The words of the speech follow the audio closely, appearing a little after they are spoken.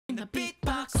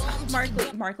Beatbox. Mark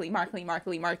Lee, Mark Lee, Mark Lee, Mark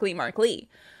Lee, Mark Lee, Mark Lee,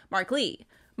 Mark Lee,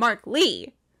 Mark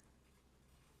Lee,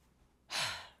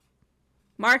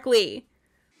 Mark Lee.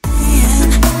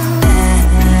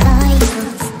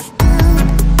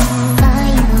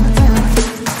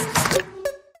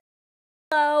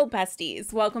 Hello,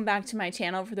 besties. Welcome back to my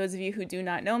channel. For those of you who do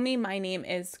not know me, my name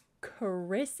is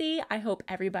Chrissy. I hope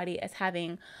everybody is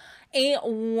having a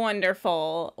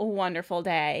wonderful, wonderful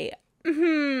day.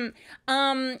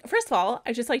 First of all,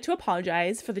 I'd just like to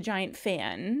apologize for the giant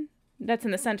fan that's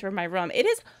in the center of my room. It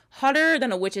is hotter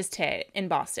than a witch's tit in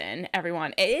Boston,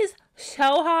 everyone. It is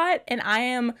so hot, and I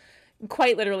am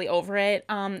quite literally over it.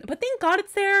 But thank God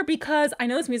it's there, because I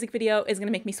know this music video is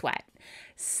gonna make me sweat.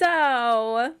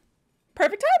 So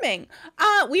perfect timing.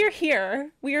 We are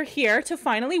here. We are here to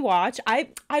finally watch. I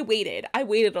waited a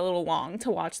little long to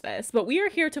watch this, but we are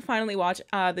here to finally watch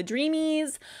the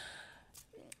Dreamies.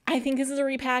 I think this is a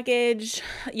repackage.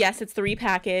 Yes, it's the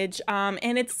repackage.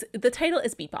 And the title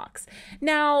is Beatbox.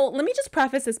 Now, let me just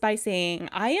preface this by saying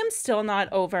I am still not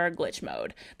over Glitch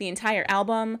Mode. The entire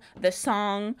album, the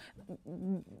song,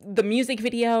 the music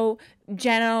video,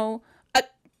 Jeno,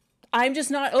 I'm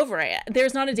just not over it.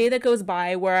 There's not a day that goes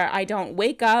by where I don't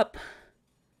wake up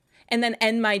and then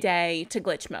end my day to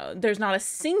Glitch Mode. There's not a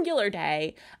singular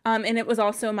day. And it was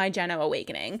also my Jeno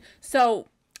awakening. So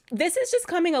this is just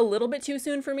coming a little bit too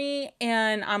soon for me,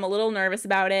 and I'm a little nervous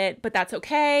about it, but that's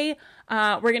okay.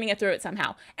 We're gonna get through it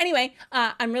somehow. Anyway,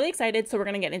 I'm really excited, so we're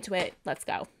gonna get into it. Let's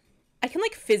go. I can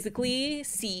like physically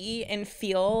see and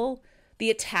feel the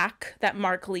attack that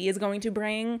Mark Lee is going to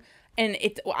bring. And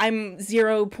I'm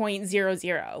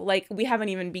 0.00. Like, we haven't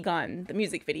even begun the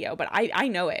music video, but I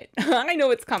know it. I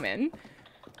know it's coming.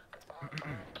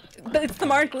 But it's the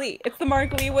Mark Lee. It's the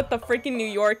Mark Lee with the freaking New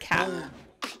York cap.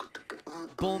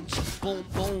 Boom, boom,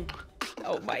 boom.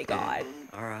 Oh my God.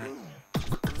 All right.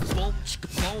 Boom,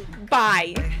 boom.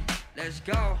 Bye. Let's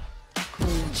go.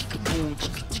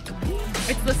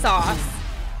 It's the sauce.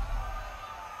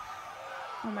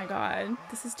 Oh my God.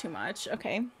 This is too much.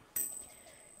 Okay.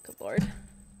 Good Lord.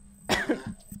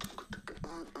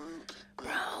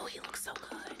 Bro, he looks so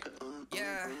good.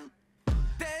 Yeah.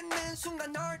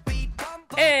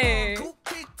 Hey. Oh,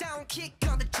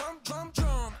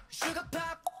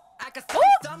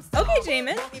 okay,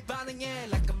 Jamin.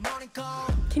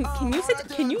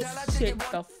 Can you sit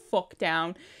the fuck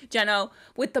down? Jeno,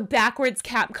 with the backwards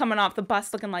cap coming off the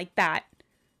bus looking like that.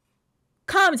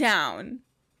 Calm down.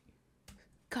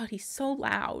 God, he's so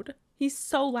loud. He's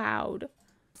so loud.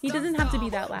 He doesn't have to be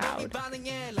that loud.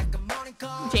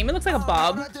 Jamin looks like a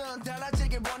bub.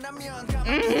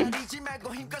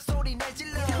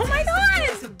 Oh my God!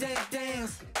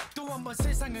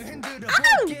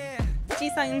 Ow!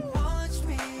 Ji-sung.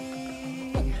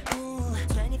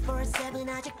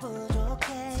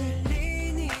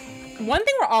 One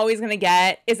thing we're always gonna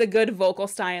get is a good vocal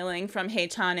styling from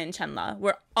Haechan and Chenle.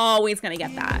 We're always gonna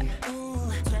get that.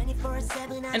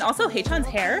 And also Haechan's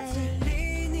hair.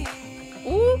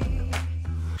 Ooh.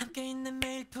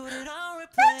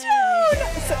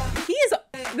 So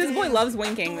this boy loves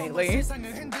winking lately.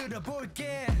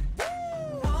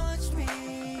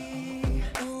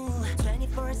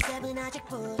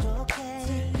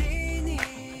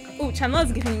 Ooh,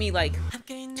 Chenle's giving me like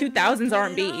 2000s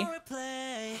R&B.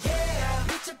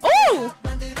 Ooh!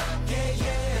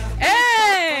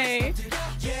 Hey!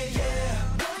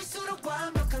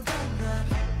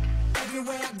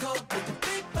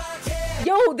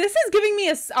 Yo, this is giving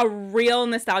me a real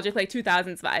nostalgic like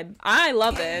 2000s vibe. I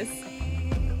love this.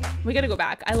 We gotta go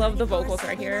back. I love the vocals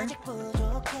right here.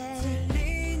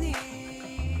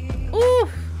 Ooh.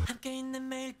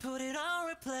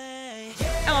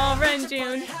 Oh, Ren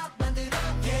June.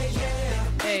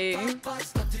 Hey.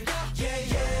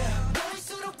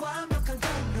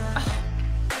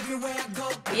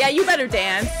 Yeah, you better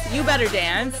dance. You better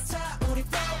dance.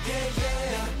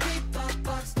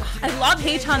 I love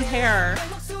Haechan's hair.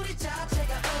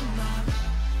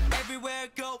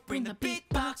 Bring the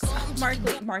beatbox. Mark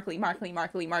Lee, Mark Lee, Mark Lee,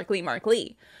 Mark Lee, Mark Lee, Mark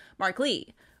Lee, Mark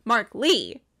Lee, Mark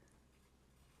Lee,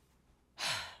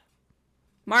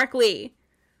 Mark Lee.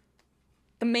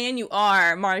 The man you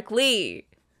are, Mark Lee.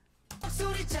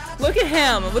 Look at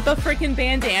him with the freaking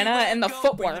bandana and the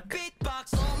footwork.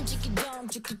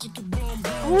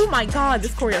 Oh my God,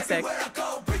 this choreo's sick.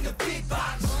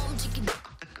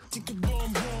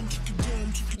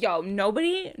 Yo,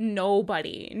 nobody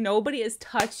is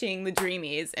touching the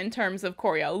Dreamies in terms of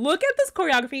choreo. Look at this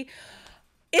choreography.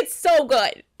 It's so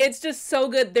good. It's just so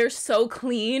good. They're so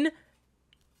clean.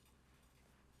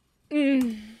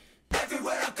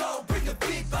 Everywhere I go, bring the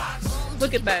beatbox.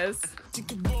 Look at this.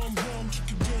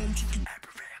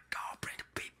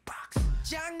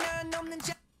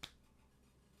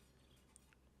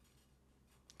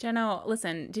 Jenna,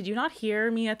 listen, did you not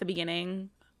hear me at the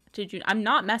beginning? Did you? I'm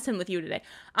not messing with you today.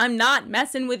 I'm not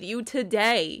messing with you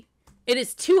today. It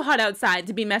is too hot outside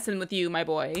to be messing with you, my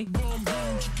boy.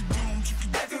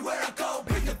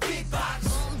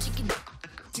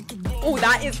 Oh,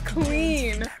 that is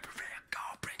clean. The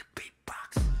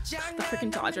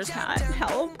freaking Dodgers hat.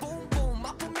 Help.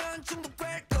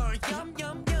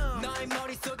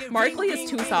 Markley is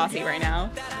too saucy right now.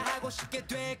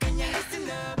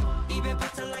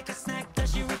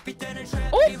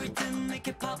 Oh!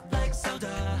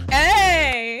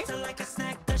 Hey!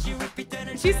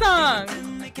 Jisung!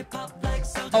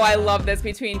 Oh, I love this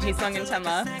between Jisung and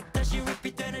Chenla.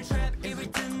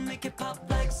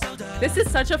 This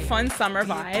is such a fun summer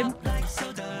vibe.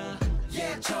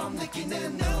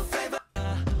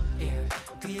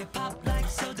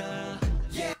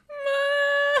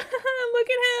 Look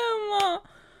at him!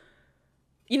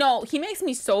 You know, he makes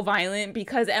me so violent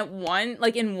because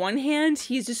in one hand,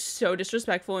 he's just so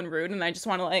disrespectful and rude, and I just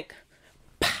want to like,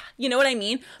 you know what I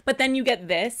mean? But then you get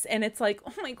this, and it's like,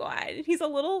 oh my god, he's a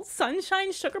little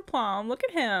sunshine sugar plum. Look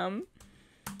at him.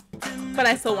 But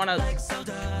I still want to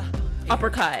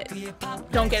uppercut.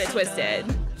 Don't get it twisted.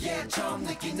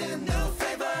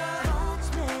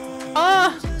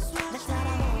 Oh!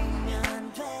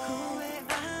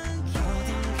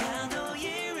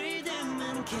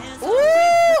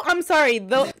 Ooh, I'm sorry.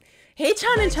 The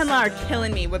Haechan and Chenla are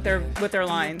killing me with their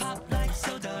lines.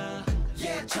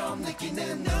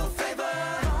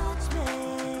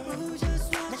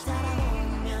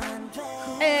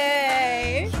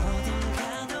 Hey.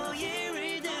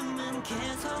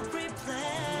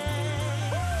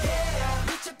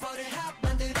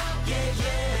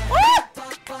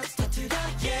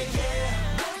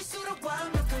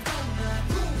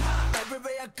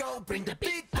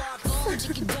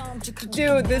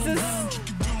 Dude,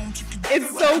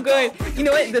 it's so good. You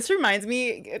know what? This reminds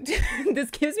me,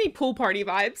 this gives me pool party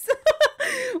vibes,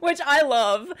 which I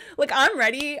love. Like, I'm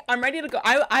ready to go.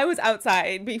 I was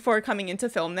outside before coming in to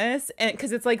film this, and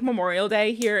because it's like Memorial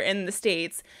Day here in the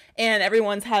States, and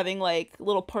everyone's having like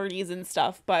little parties and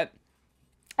stuff, but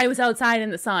I was outside in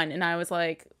the sun, and I was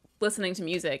like listening to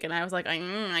music, and I was like,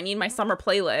 I need my summer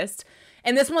playlist.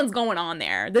 And this one's going on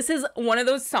there. This is one of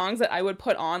those songs that I would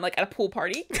put on like at a pool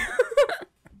party.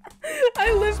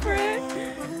 I live for it.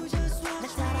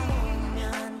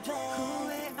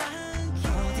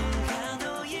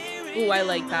 Ooh, I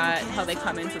like that, how they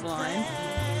come into the line.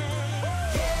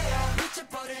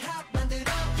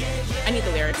 I need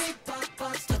the lyrics.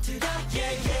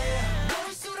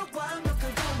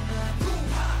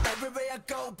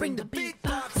 Bring the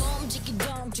beatbox.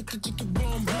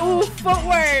 Ooh,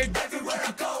 footwork.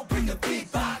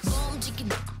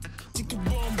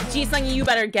 Jisung, you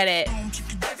better get it.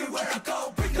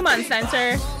 Come on,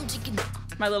 Censor.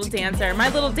 My little dancer,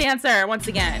 once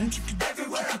again.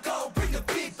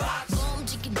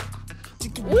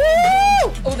 Woo!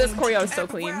 Oh, this choreo is so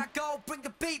clean.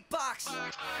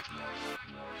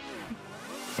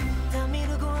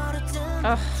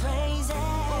 Ugh.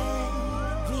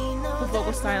 The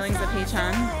vocal stylings of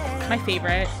Haechan, my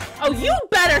favorite. Oh, you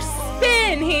better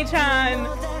spin, Haechan!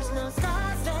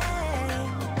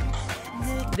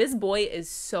 This boy is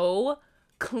so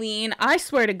clean. I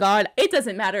swear to God, it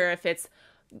doesn't matter if it's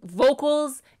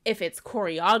vocals, if it's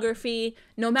choreography,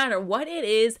 no matter what it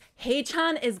is,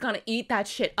 Haechan is gonna eat that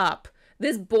shit up.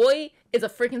 This boy is a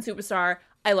freaking superstar.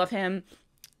 I love him.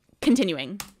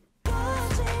 Continuing.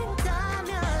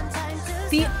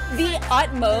 The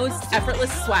utmost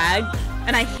effortless swag,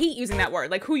 and I hate using that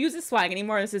word. Like, who uses swag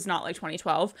anymore? This is not like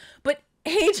 2012, but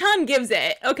Haechan gives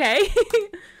it, okay?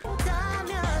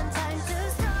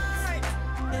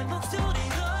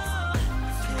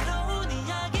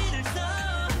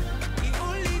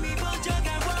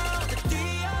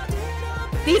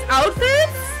 These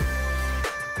outfits?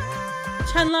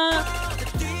 Chenla.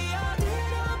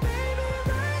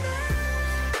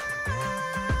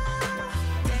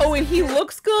 Oh, and he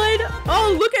looks good.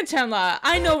 Oh, look at Chenla.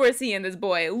 I know we're seeing this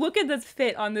boy. Look at this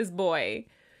fit on this boy.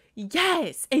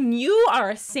 Yes, and you are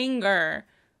a singer.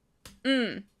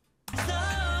 Renjun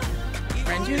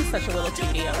is such a little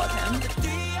cutie. I love him.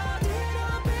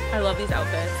 I love these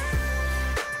outfits.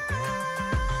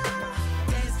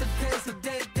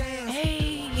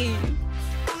 Hey.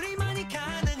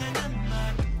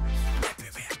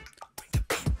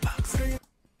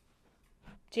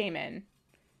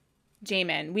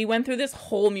 Jamin, we went through this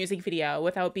whole music video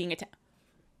without being attacked.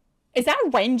 Is that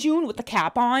Renjun with the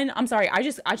cap on? I'm sorry, I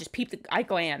just peeped. I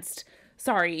glanced.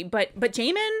 Sorry, but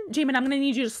Jamin, I'm gonna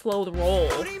need you to slow the roll,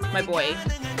 my boy.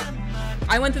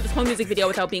 I went through this whole music video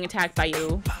without being attacked by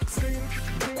you.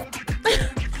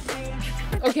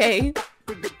 Okay.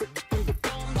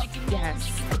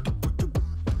 Yes.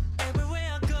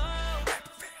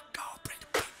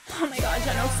 Oh my god,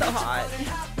 Jeno's so hot.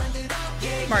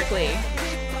 Mark Lee.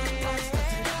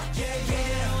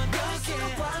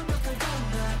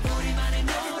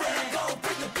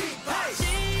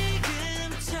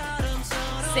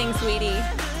 Sing, sweetie.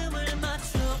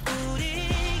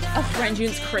 Oh,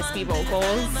 Renjune's crispy vocals.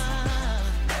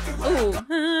 Ooh. Oh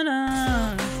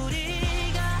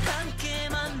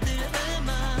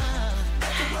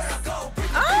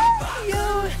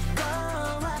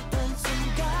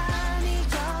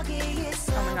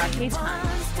my god, K-Chan.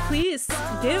 Please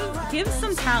give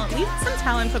some talent. Leave some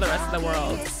talent for the rest of the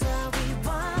world.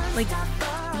 Like,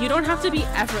 you don't have to be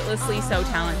effortlessly so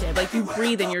talented. Like, you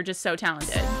breathe and you're just so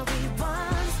talented.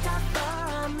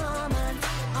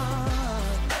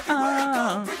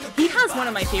 He has one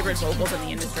of my favorite vocals in the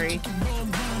industry.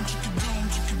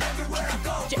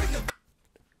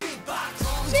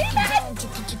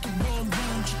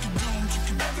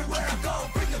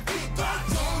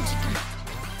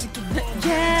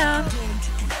 Yeah.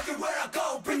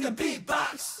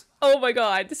 Oh my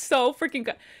god, so freaking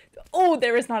good. Oh,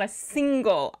 there is not a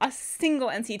single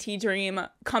NCT Dream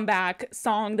comeback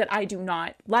song that I do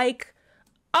not like.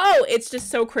 Oh, it's just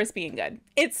so crispy and good.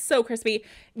 It's so crispy,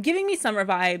 giving me summer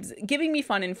vibes, giving me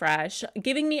fun and fresh,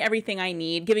 giving me everything I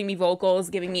need, giving me vocals,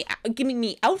 giving me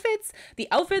outfits. The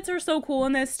outfits are so cool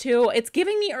in this too. It's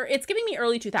giving me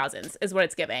early 2000s is what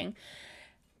it's giving.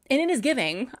 And it is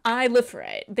giving. I live for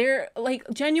it. They're like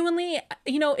genuinely,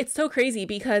 you know, it's so crazy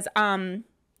because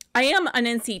I am an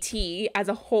NCT as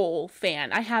a whole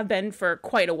fan. I have been for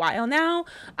quite a while now,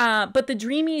 but the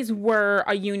Dreamies were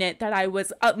a unit that I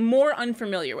was more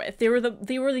unfamiliar with. They were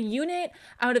the unit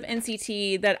out of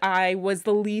NCT that I was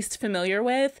the least familiar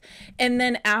with. And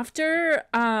then after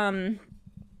Glitch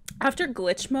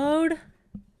Mode,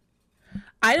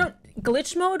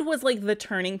 Glitch Mode was like the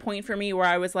turning point for me where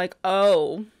I was like,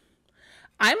 oh,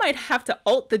 I might have to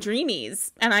ult the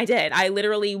Dreamies. And I did. I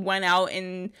literally went out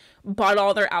and bought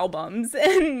all their albums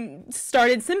and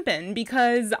started simping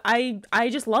because I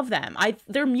just love them.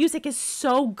 Their music is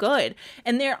so good.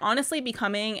 And they're honestly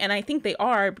becoming, and I think they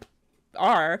are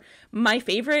my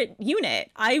favorite unit.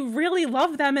 I really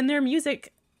love them and their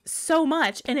music so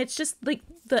much. And it's just like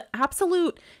the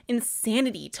absolute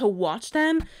insanity to watch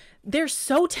them. They're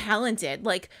so talented.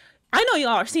 Like, I know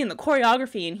y'all are seeing the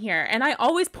choreography in here, and I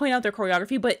always point out their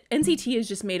choreography, but NCT is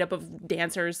just made up of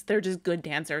dancers. They're just good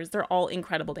dancers. They're all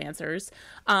incredible dancers.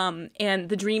 And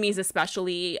the Dreamies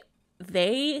especially,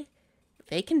 they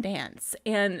can dance.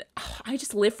 And I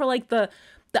just live for like the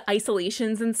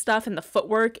isolations and stuff and the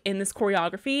footwork in this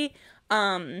choreography.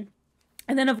 And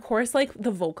then of course, like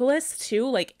the vocalists too,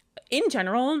 like in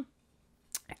general,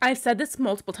 I've said this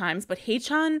multiple times, but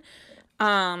Haechan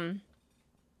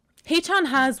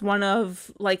has one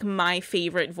of like my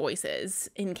favorite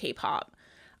voices in K-pop.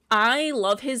 I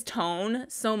love his tone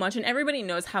so much, and everybody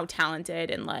knows how talented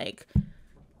and like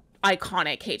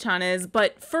iconic Haechan is,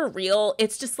 but for real,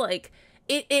 it's just like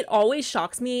it always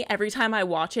shocks me every time I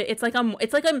watch it. It's like I'm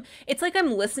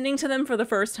listening to them for the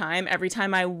first time every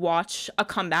time I watch a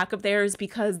comeback of theirs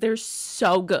because they're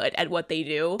so good at what they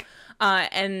do.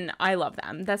 And I love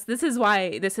them. This is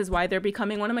why they're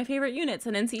becoming one of my favorite units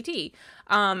in NCT.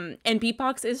 And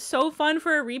Beatbox is so fun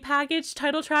for a repackaged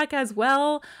title track as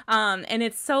well. And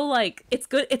it's so like, it's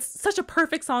good. It's such a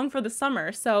perfect song for the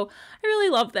summer. So I really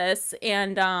love this.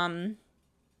 And,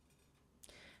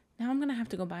 now I'm gonna have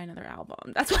to go buy another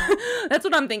album. That's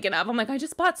what I'm thinking of. I'm like, I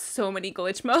just bought so many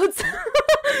glitch modes.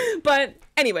 But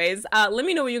anyways, let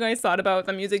me know what you guys thought about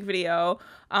the music video.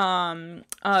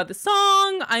 The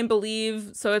song, I believe,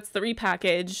 so it's the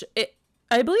repackage.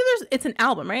 I believe it's an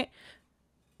album, right?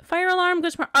 Fire Alarm,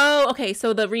 Glitch. Oh, okay.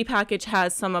 So the repackage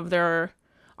has some of their,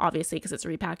 obviously because it's a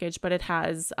repackage, but it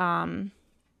has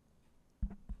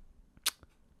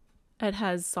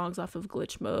songs off of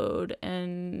Glitch Mode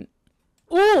and.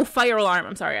 Oh, Fire Alarm.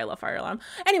 I'm sorry. I love Fire Alarm.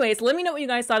 Anyways, let me know what you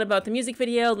guys thought about the music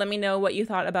video. Let me know what you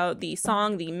thought about the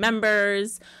song, the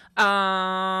members.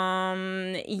 Yeah,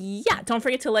 don't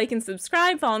forget to like and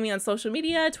subscribe. Follow me on social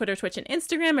media, Twitter, Twitch, and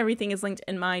Instagram. Everything is linked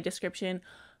in my description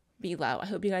below. I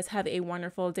hope you guys have a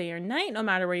wonderful day or night, no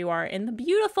matter where you are in the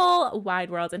beautiful wide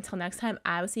world. Until next time,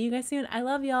 I will see you guys soon. I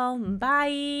love y'all.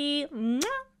 Bye. Mwah.